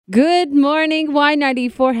Good morning,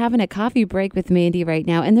 Y94. Having a coffee break with Mandy right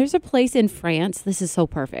now. And there's a place in France, this is so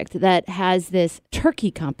perfect, that has this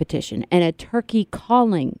turkey competition and a turkey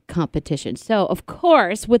calling competition. So, of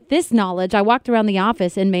course, with this knowledge, I walked around the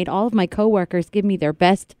office and made all of my coworkers give me their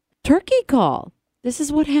best turkey call. This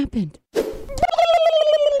is what happened.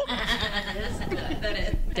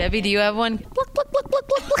 Debbie, do you have one?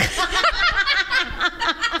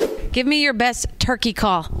 Give me your best turkey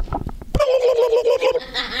call.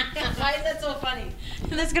 Why is that so funny?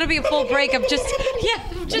 That's going to be a full break of just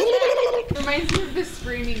that. Reminds me of the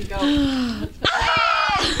screaming goat.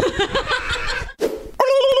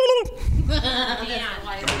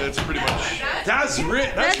 That's pretty much. That's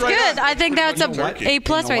That's right. good. I think that's Turkey. A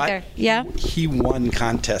plus right there. Yeah. He won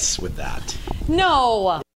contests with that. No.